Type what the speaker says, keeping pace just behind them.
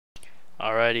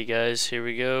Alrighty guys, here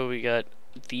we go. We got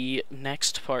the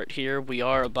next part here. We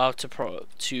are about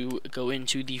to go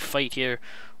into the fight here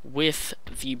with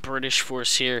the British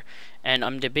force here, and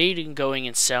I'm debating going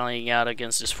and sallying out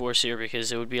against this force here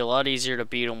because it would be a lot easier to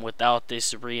beat them without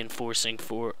this reinforcing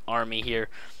army here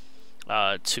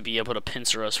to be able to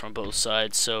pincer us from both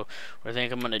sides. So what I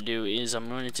think I'm going to do is I'm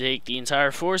going to take the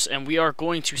entire force and we are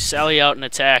going to sally out and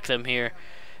attack them here,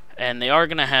 and they are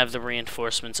going to have the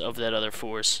reinforcements of that other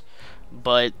force.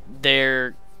 But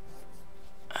they're,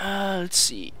 let's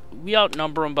see, we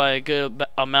outnumber them by a good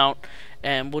amount,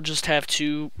 and we'll just have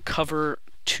to cover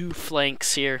two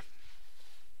flanks here.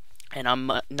 And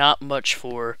I'm not much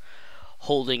for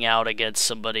holding out against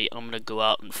somebody. I'm going to go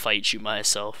out and fight you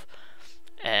myself.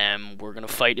 And we're going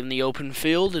to fight in the open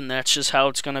field, and that's just how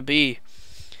it's going to be.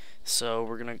 So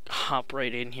we're going to hop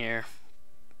right in here.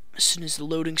 As soon as the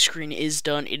loading screen is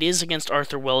done, it is against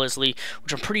Arthur Wellesley,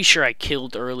 which I'm pretty sure I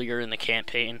killed earlier in the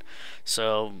campaign.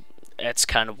 So that's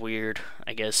kind of weird,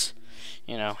 I guess.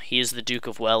 You know, he is the Duke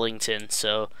of Wellington,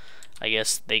 so I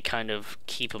guess they kind of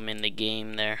keep him in the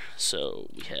game there. So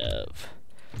we have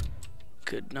a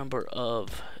good number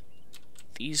of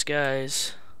these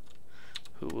guys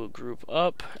who will group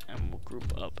up, and we'll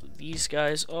group up these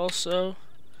guys also,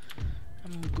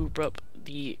 and we'll group up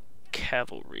the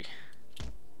cavalry.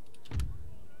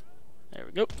 There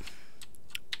we go.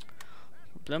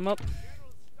 Group them up.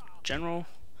 General,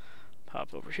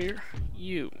 pop over here.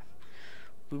 You.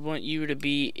 We want you to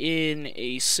be in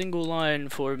a single line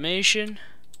formation.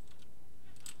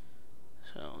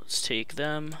 So let's take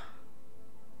them.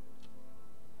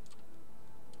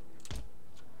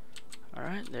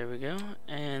 Alright, there we go.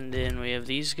 And then we have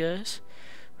these guys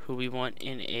who we want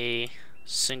in a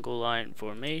single line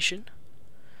formation.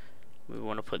 We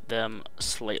want to put them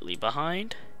slightly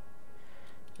behind.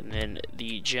 And then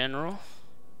the general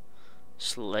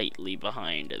slightly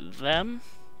behind them.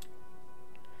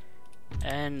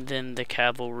 And then the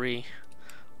cavalry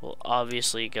will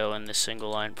obviously go in the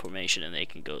single line formation, and they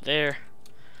can go there.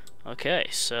 Okay,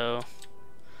 so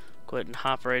go ahead and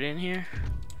hop right in here.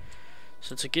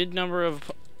 So it's a good number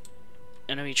of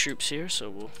enemy troops here,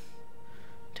 so we'll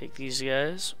take these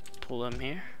guys, pull them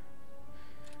here.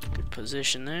 Good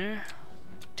position there.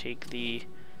 Take the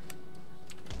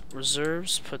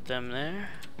reserves, put them there.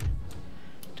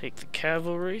 Take the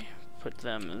cavalry, put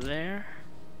them there.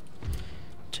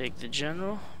 Take the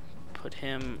general, put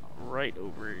him right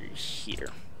over here.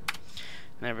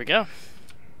 There we go.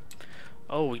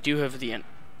 Oh, we do have the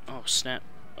oh snap.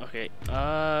 Okay,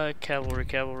 cavalry.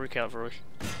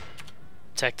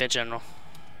 Attack that general.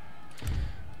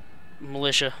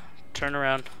 Militia, turn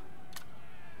around.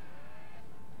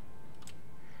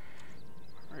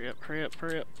 Hurry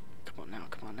up. Come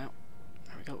on now.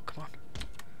 There we go, come on.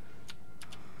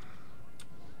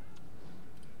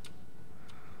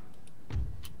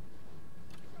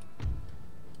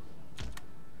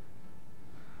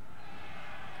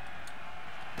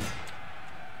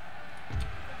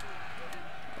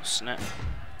 Oh, snap.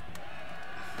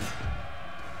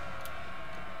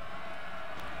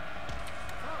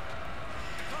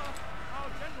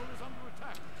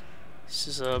 This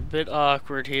is a bit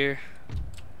awkward here.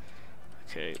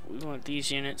 Okay, we want these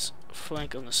units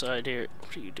flank on the side here.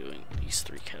 What are you doing? These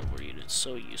three cavalry units,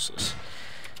 so useless.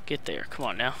 Get there, come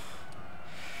on now.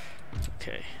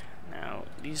 Okay, now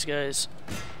these guys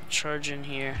charge in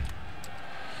here.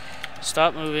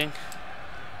 Stop moving.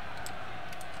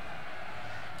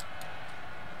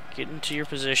 Get into your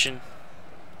position.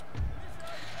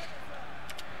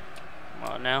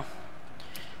 Come on now.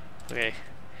 Okay.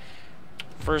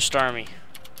 First army.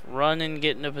 Run and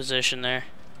get into position there,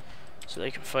 so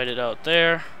they can fight it out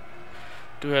there.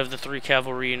 Do have the three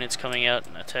cavalry units coming out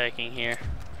and attacking here.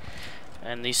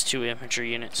 And these two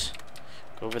infantry units.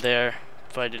 Go over there,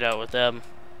 fight it out with them.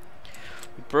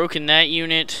 We've broken that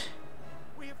unit.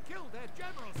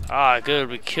 Ah, good.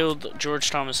 We killed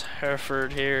George Thomas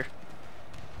Hereford here.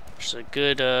 Which is a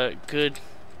good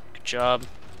job.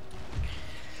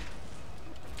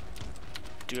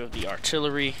 Do have the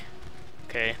artillery.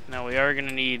 Okay, now we are going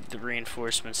to need the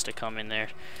reinforcements to come in there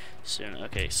soon.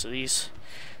 Okay, so these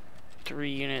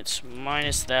three units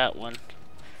minus that one,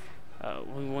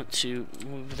 we want to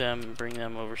move them and bring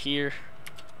them over here.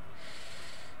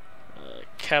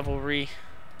 Cavalry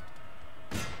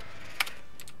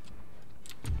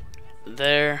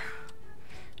there,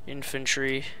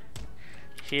 infantry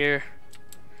here,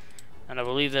 and I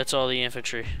believe that's all the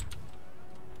infantry.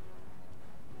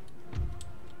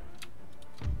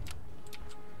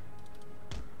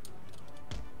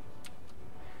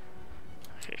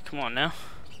 Okay, come on now.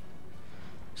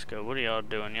 Let's go. What are y'all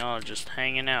doing? Y'all are just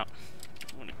hanging out.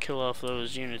 I'm gonna kill off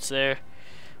those units there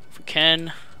if we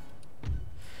can.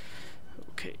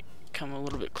 Okay, come a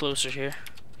little bit closer here.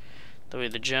 That way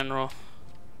the general.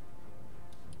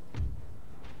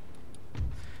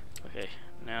 Okay,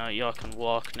 now y'all can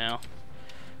walk now.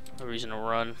 No reason to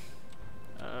run.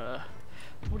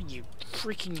 What are you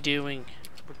freaking doing?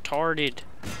 Retarded.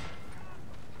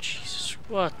 Jesus,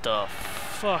 what the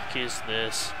fuck is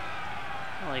this?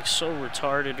 I'm like so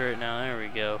retarded right now. There we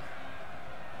go.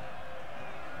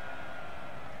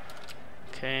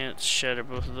 Okay, let's shatter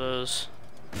both of those.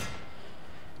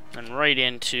 And right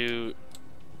into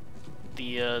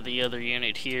the other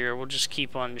unit here. We'll just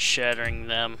keep on shattering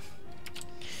them.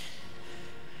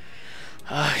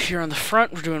 Here on the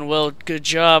front, we're doing well. Good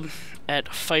job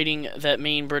at fighting that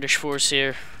main British force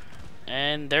here.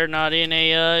 And they're not in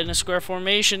a square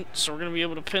formation, so we're gonna be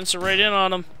able to pincer right in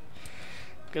on them.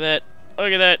 Look at that!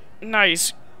 Look at that!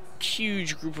 Nice,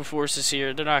 huge group of forces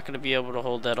here. They're not gonna be able to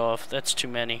hold that off. That's too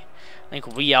many. I think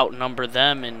we outnumber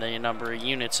them in the number of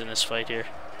units in this fight here.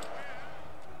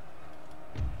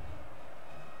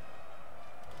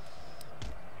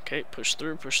 Okay, push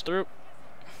through, push through.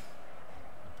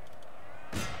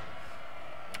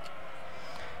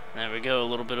 There we go, a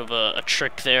little bit of a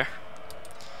trick there,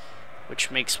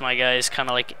 which makes my guys kind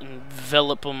of like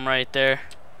envelop them right there.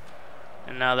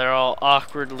 And now they're all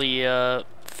awkwardly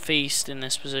faced in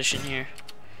this position here.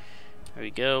 There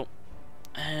we go.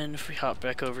 And if we hop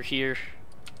back over here,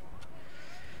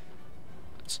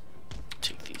 let's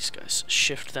take these guys,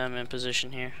 shift them in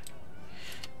position here.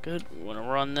 Good, we want to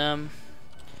run them.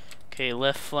 Okay,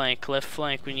 left flank,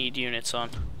 we need units on.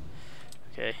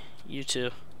 Okay, you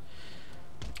two.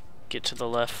 Get to the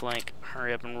left flank,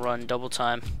 hurry up and run, double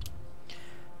time.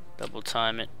 Double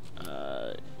time it.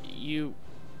 You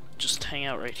just hang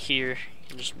out right here, you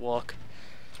can just walk.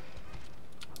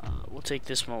 We'll take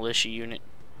this militia unit.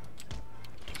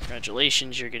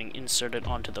 Congratulations, you're getting inserted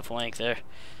onto the flank there.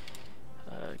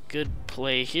 Good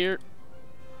play here.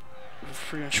 We've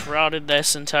pretty much routed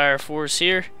this entire force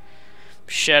here.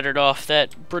 Shattered off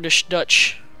that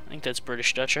British-Dutch, I think that's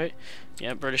British-Dutch, right?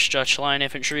 Yeah, British-Dutch line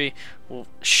infantry. We'll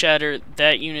shatter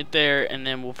that unit there, and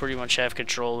then we'll pretty much have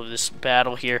control of this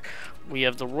battle here. We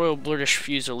have the Royal British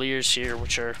Fusiliers here,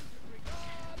 which are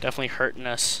definitely hurting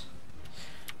us.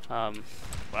 Wow,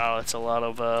 that's a lot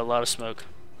of smoke.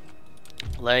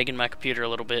 Lagging my computer a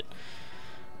little bit.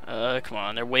 Come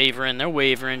on, they're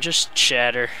wavering. Just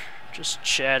shatter,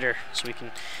 so we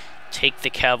can take the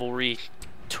cavalry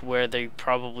to where they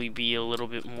probably be a little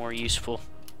bit more useful.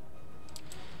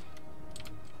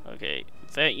 Okay,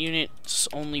 that unit's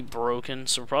only broken,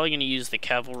 so we're probably going to use the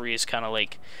cavalry as kind of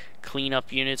like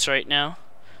cleanup units right now.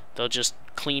 They'll just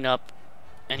clean up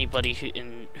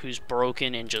anybody who's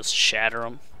broken and just shatter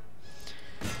them.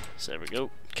 So there we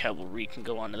go. Cavalry can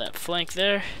go onto that flank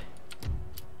there.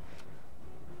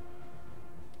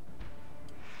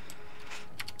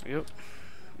 There we go.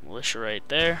 Militia right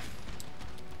there.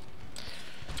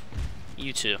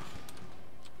 You two.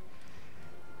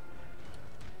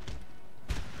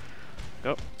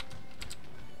 Go.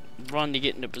 Run to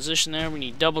get into position there. We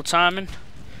need double timing.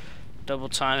 Double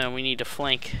time, and we need to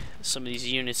flank some of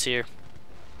these units here.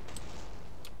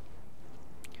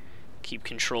 Keep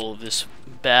control of this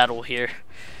battle here.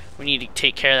 We need to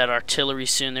take care of that artillery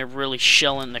soon. They're really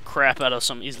shelling the crap out of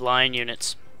some of these line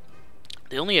units.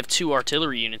 They only have 2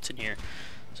 artillery units in here,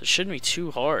 so it shouldn't be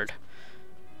too hard.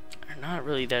 They're not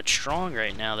really that strong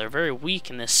right now. They're very weak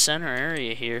in this center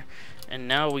area here, and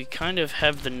now we kind of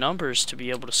have the numbers to be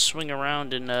able to swing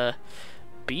around and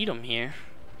beat them here.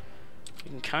 We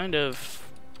can kind of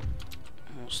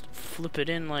almost flip it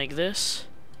in like this,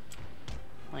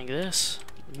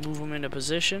 move them into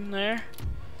position there,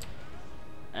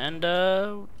 and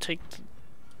take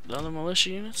the other militia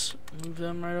units, move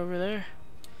them right over there.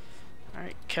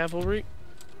 Alright, cavalry,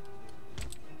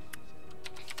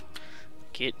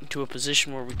 get into a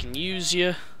position where we can use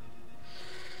you.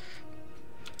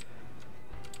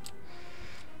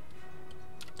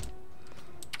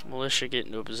 Militia, get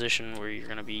into a position where you're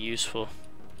going to be useful.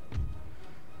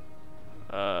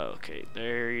 Okay,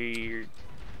 there you're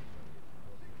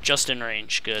just in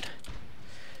range, good.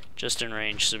 Just in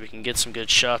range, so we can get some good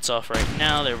shots off right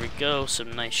now. There we go,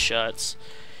 some nice shots.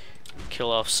 Kill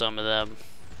off some of them.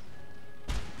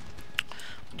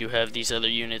 We do have these other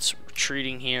units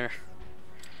retreating here.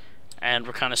 And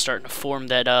we're kind of starting to form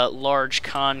that large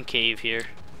concave here,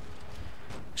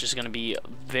 which is going to be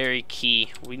very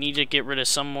key. We need to get rid of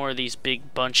some more of these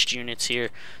big bunched units here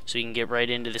so we can get right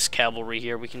into this cavalry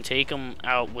here. We can take them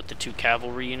out with the 2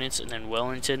 cavalry units and then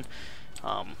Wellington,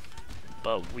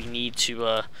 but we need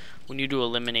to we need to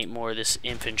eliminate more of this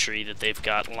infantry that they've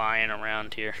got lying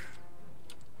around here.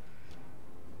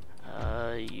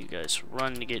 You guys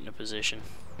run to get in a position.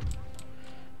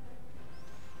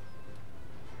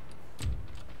 Here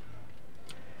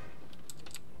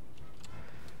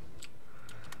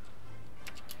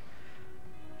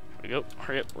we go.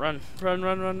 Hurry up, run.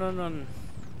 Run.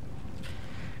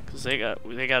 Because they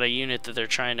got a unit that they're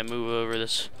trying to move over,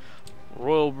 this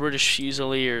Royal British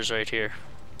Fusiliers right here.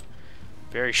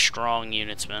 Very strong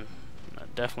units, man.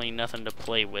 Definitely nothing to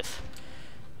play with.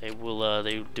 They will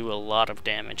they do a lot of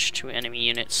damage to enemy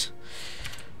units.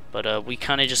 But we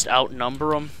kind of just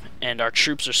outnumber them, and our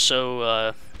troops are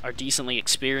so are decently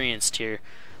experienced here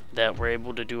that we're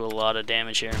able to do a lot of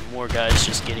damage here, and more guys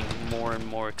just getting more and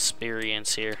more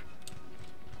experience here,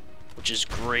 which is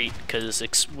great,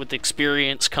 because with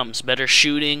experience comes better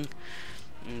shooting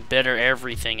and better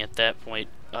everything at that point.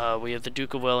 We have the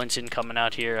Duke of Wellington coming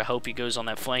out here. I hope he goes on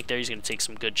that flank there. He's going to take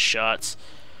some good shots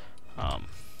on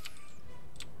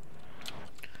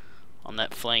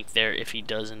that flank there, if he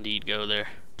does indeed go there.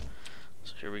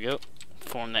 So here we go.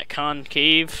 Form that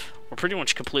concave. We're pretty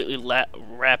much completely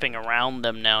wrapping around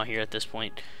them now here at this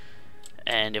point.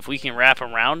 And if we can wrap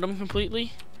around them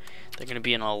completely, they're going to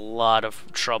be in a lot of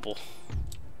trouble.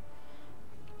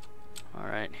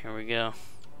 Alright, here we go.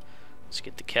 Let's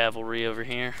get the cavalry over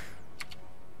here.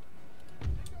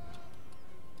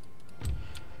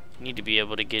 Need to be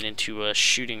able to get into a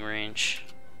shooting range.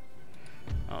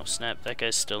 Oh snap, that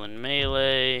guy's still in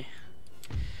melee.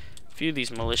 A few of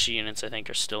these militia units I think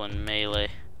are still in melee.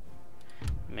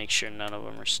 Make sure none of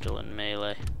them are still in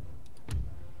melee.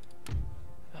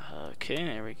 Okay,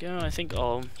 there we go. I think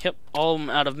all of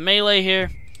them out of melee here.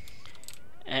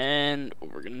 And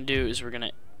what we're gonna do is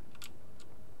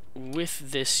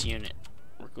with this unit,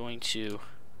 we're going to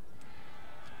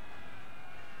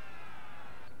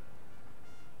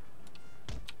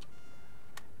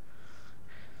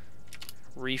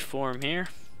reform here.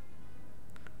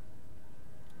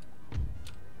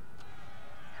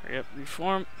 Hurry up,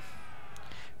 reform.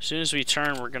 As soon as we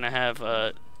turn, we're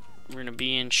gonna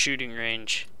be in shooting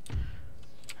range.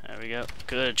 There we go.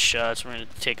 Good shots. They're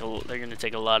gonna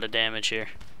take a lot of damage here.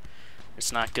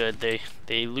 It's not good.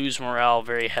 They lose morale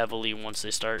very heavily once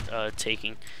they start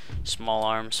taking small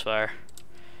arms fire.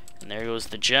 And there goes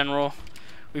the general.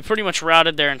 We pretty much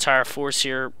routed their entire force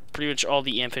here. Pretty much all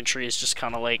the infantry is just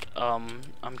kind of like,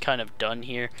 I'm kind of done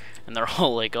here, and they're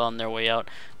all like on their way out.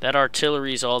 That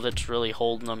artillery is all that's really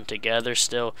holding them together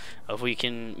still. If we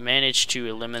can manage to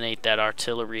eliminate that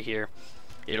artillery here,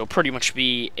 it'll pretty much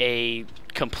be a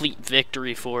complete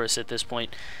victory for us at this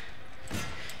point.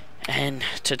 And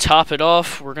to top it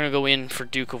off, we're going to go in for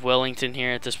Duke of Wellington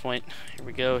here at this point. Here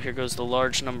we go. Here goes the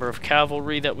large number of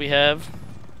cavalry that we have.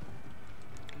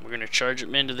 We're going to charge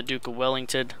them into the Duke of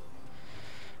Wellington.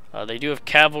 They do have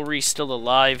cavalry still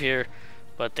alive here,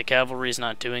 but the cavalry is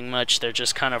not doing much. They're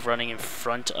just kind of running in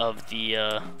front of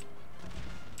the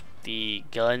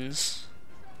guns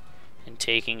and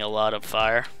taking a lot of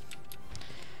fire.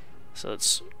 So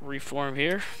let's reform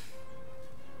here.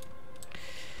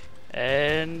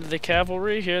 And the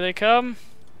cavalry, here they come.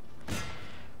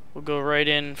 We'll go right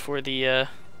in for the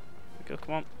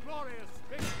come on.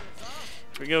 Here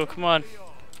we go, come on.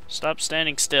 Stop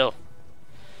standing still.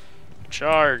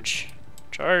 Charge.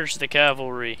 Charge the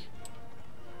cavalry.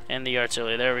 And the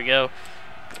artillery. There we go.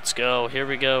 Let's go. Here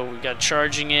we go. We got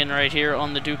charging in right here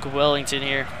on the Duke of Wellington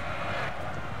here.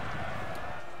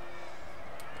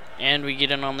 And we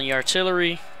get in on the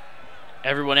artillery.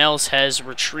 Everyone else has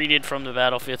retreated from the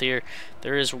battlefield here.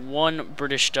 There is one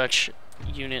British-Dutch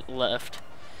unit left.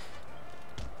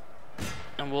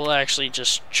 And we'll actually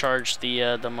just charge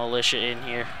the militia in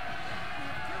here.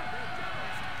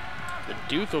 The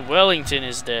Duke of Wellington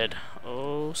is dead.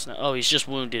 Oh, snap. Oh, he's just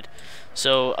wounded.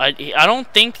 So I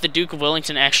don't think the Duke of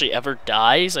Wellington actually ever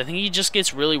dies. I think he just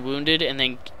gets really wounded and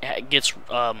then gets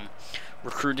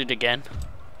recruited again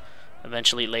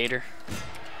eventually later.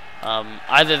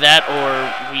 Either that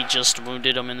or we just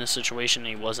wounded him in this situation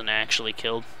and he wasn't actually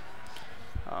killed.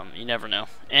 You never know.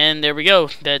 And there we go.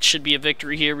 That should be a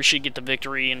victory here. We should get the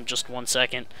victory in just 1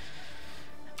 second.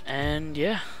 And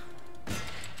yeah.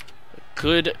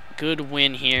 Good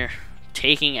win here.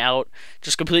 Taking out,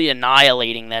 just completely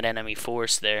annihilating that enemy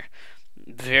force there.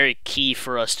 Very key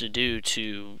for us to do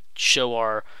to show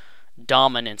our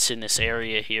dominance in this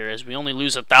area here, as we only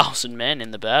lose 1,000 men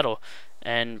in the battle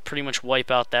and pretty much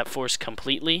wipe out that force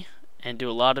completely and do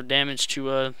a lot of damage to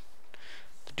the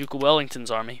Duke of Wellington's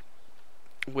army,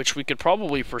 which we could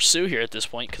probably pursue here at this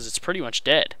point because it's pretty much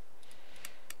dead.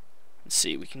 Let's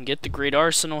see, we can get the Great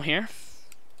Arsenal here.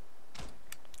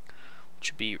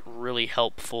 which would be really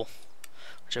helpful.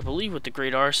 Which I believe with the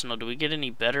Great Arsenal, do we get any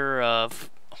better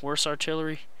horse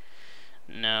artillery?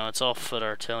 No, it's all foot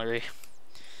artillery.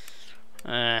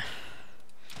 Okay,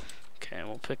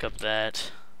 we'll pick up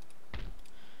that.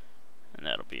 And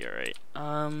that'll be alright.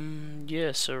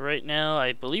 Yeah, so right now,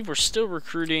 I believe we're still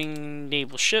recruiting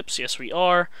naval ships. Yes, we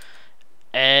are.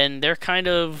 And they're kind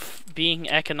of being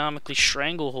economically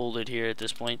strangleholded here at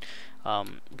this point.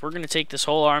 We're going to take this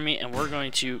whole army, and we're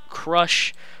going to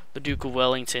crush the Duke of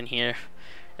Wellington here.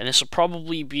 And this will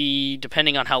probably be,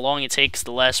 depending on how long it takes,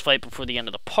 the last fight before the end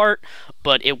of the part.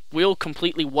 But it will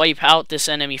completely wipe out this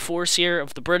enemy force here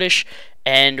of the British,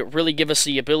 and really give us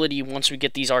the ability, once we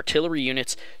get these artillery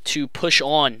units, to push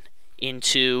on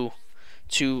into,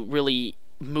 to really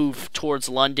move towards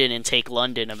London and take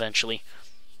London eventually.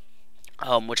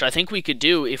 Which I think we could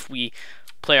do if we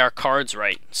play our cards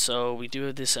right. So we do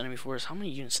have this enemy force. How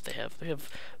many units do they have? They have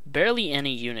barely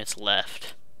any units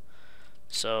left.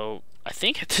 So I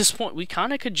think at this point we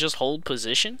kind of could just hold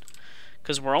position,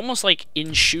 because we're almost like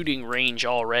in shooting range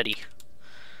already.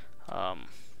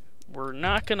 We're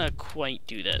not gonna quite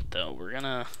do that though. We're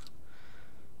gonna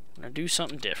do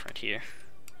something different here,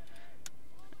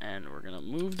 and we're gonna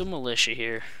move the militia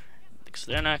here, because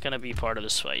they're not gonna be part of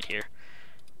this fight here.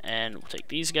 And we'll take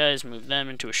these guys, move them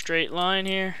into a straight line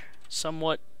here,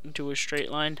 somewhat into a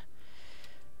straight line.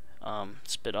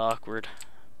 It's a bit awkward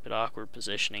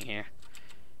positioning here.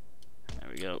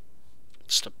 There we go.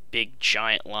 Just a big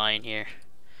giant line here.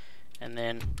 And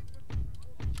then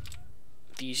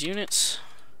these units,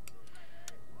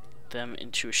 them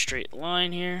into a straight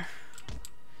line here.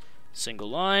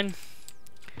 Single line.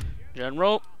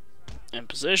 General, in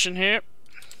position here.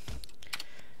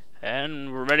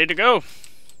 And we're ready to go.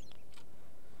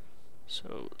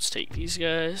 So let's take these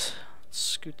guys, let's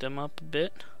scoot them up a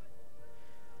bit,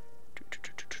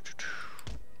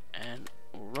 and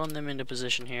we'll run them into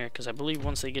position here, because I believe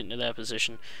once they get into that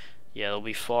position, yeah, they'll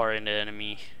be far into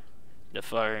enemy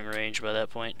firing range by that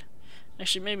point.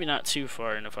 Actually, maybe not too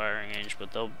far into firing range,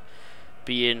 but they'll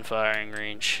be in firing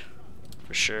range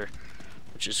for sure,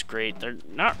 which is great. They're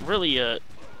not really it's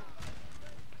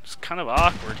kind of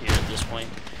awkward here at this point.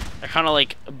 They're kind of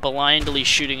like blindly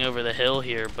shooting over the hill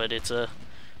here, but it's a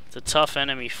tough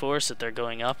enemy force that they're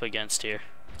going up against here.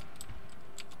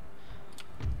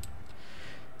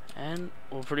 And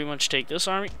we'll pretty much take this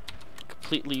army,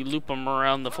 completely loop them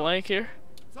around the flank here.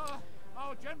 Sir,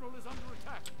 our general is under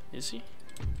attack. Is he?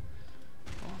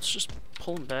 Well, let's just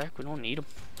pull him back. We don't need him.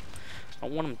 I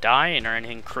don't want him dying or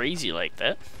anything crazy like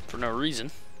that for no reason.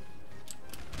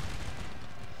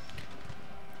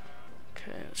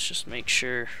 Okay, let's just make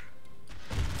sure.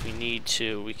 If we need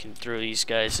to, we can throw these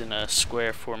guys in a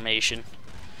square formation.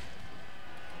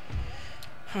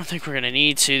 I don't think we're gonna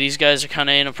need to. These guys are kind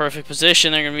of in a perfect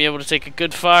position. They're gonna be able to take a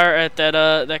good fire at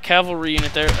that cavalry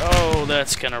unit there. Oh,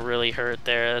 that's gonna really hurt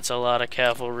there. That's a lot of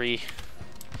cavalry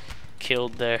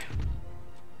killed there.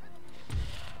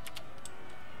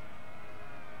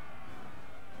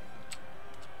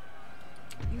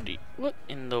 What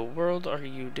in the world are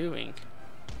you doing?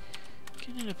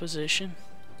 Get in a position.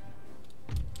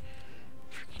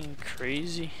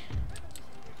 Crazy.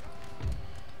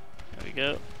 There we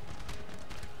go.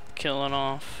 Killing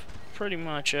off pretty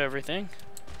much everything.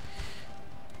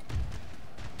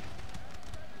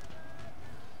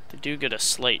 They do get a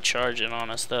slight charge in on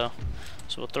us though.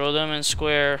 So we'll throw them in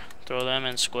square, throw them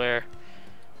in square.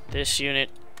 This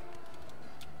unit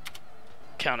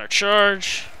counter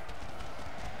charge,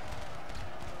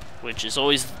 which is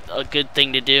always a good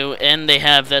thing to do, and they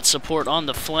have that support on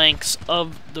the flanks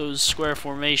of those square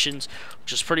formations,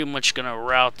 which is pretty much going to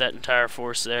rout that entire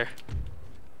force there.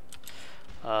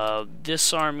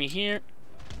 This army here,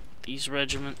 these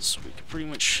regiments, we can pretty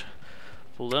much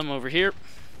pull them over here.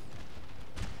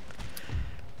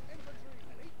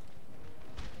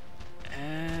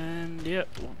 And yeah,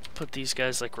 we'll put these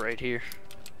guys like right here.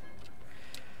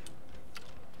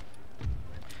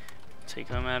 Take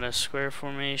them out of square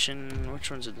formation. Which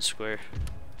one's in the square?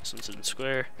 This one's in the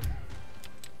square.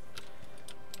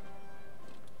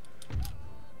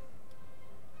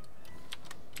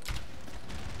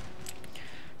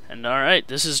 And alright,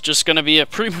 this is just going to be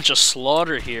pretty much a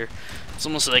slaughter here. It's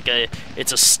almost like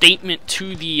it's a statement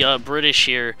to the British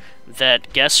here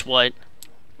that, guess what?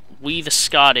 We, the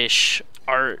Scottish,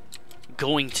 are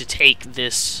going to take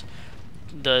this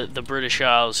the British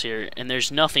Isles here, and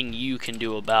there's nothing you can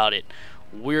do about it.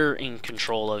 We're in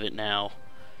control of it now,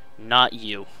 not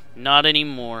you. Not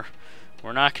anymore.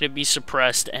 We're not going to be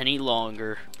suppressed any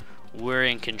longer. We're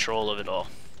in control of it all.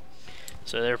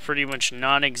 So they're pretty much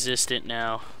non-existent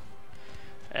now.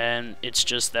 And it's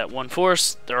just that one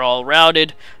force. They're all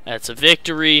routed. That's a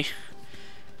victory.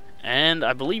 And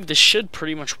I believe this should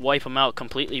pretty much wipe them out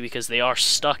completely because they are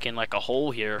stuck in like a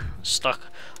hole here. Stuck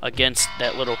against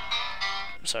that little...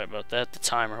 Sorry about that. The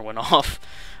timer went off.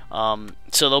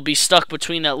 So they'll be stuck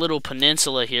between that little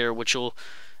peninsula here, which will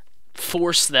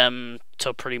force them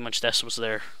to pretty much... This was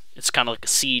their... It's kind of like a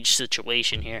siege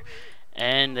situation here.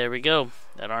 And there we go.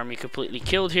 That army completely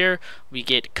killed here. We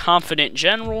get Confident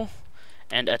General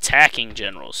and Attacking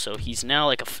General. So he's now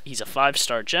like he's a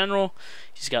 5-star general.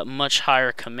 He's got much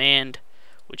higher command,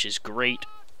 which is great.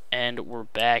 And we're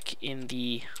back in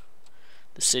the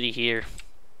city here.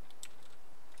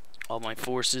 All my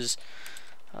forces.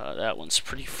 That one's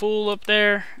pretty full up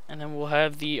there. And then we'll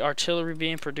have the artillery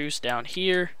being produced down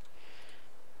here.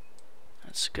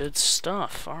 That's good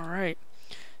stuff. Alright.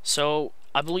 So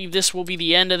I believe this will be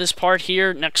the end of this part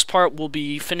here. Next part we'll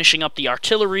be finishing up the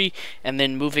artillery and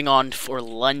then moving on for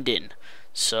London.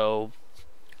 So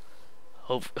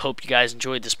hope you guys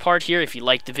enjoyed this part here. If you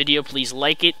liked the video, please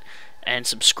like it and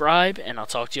subscribe, and I'll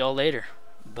talk to y'all later.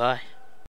 Bye.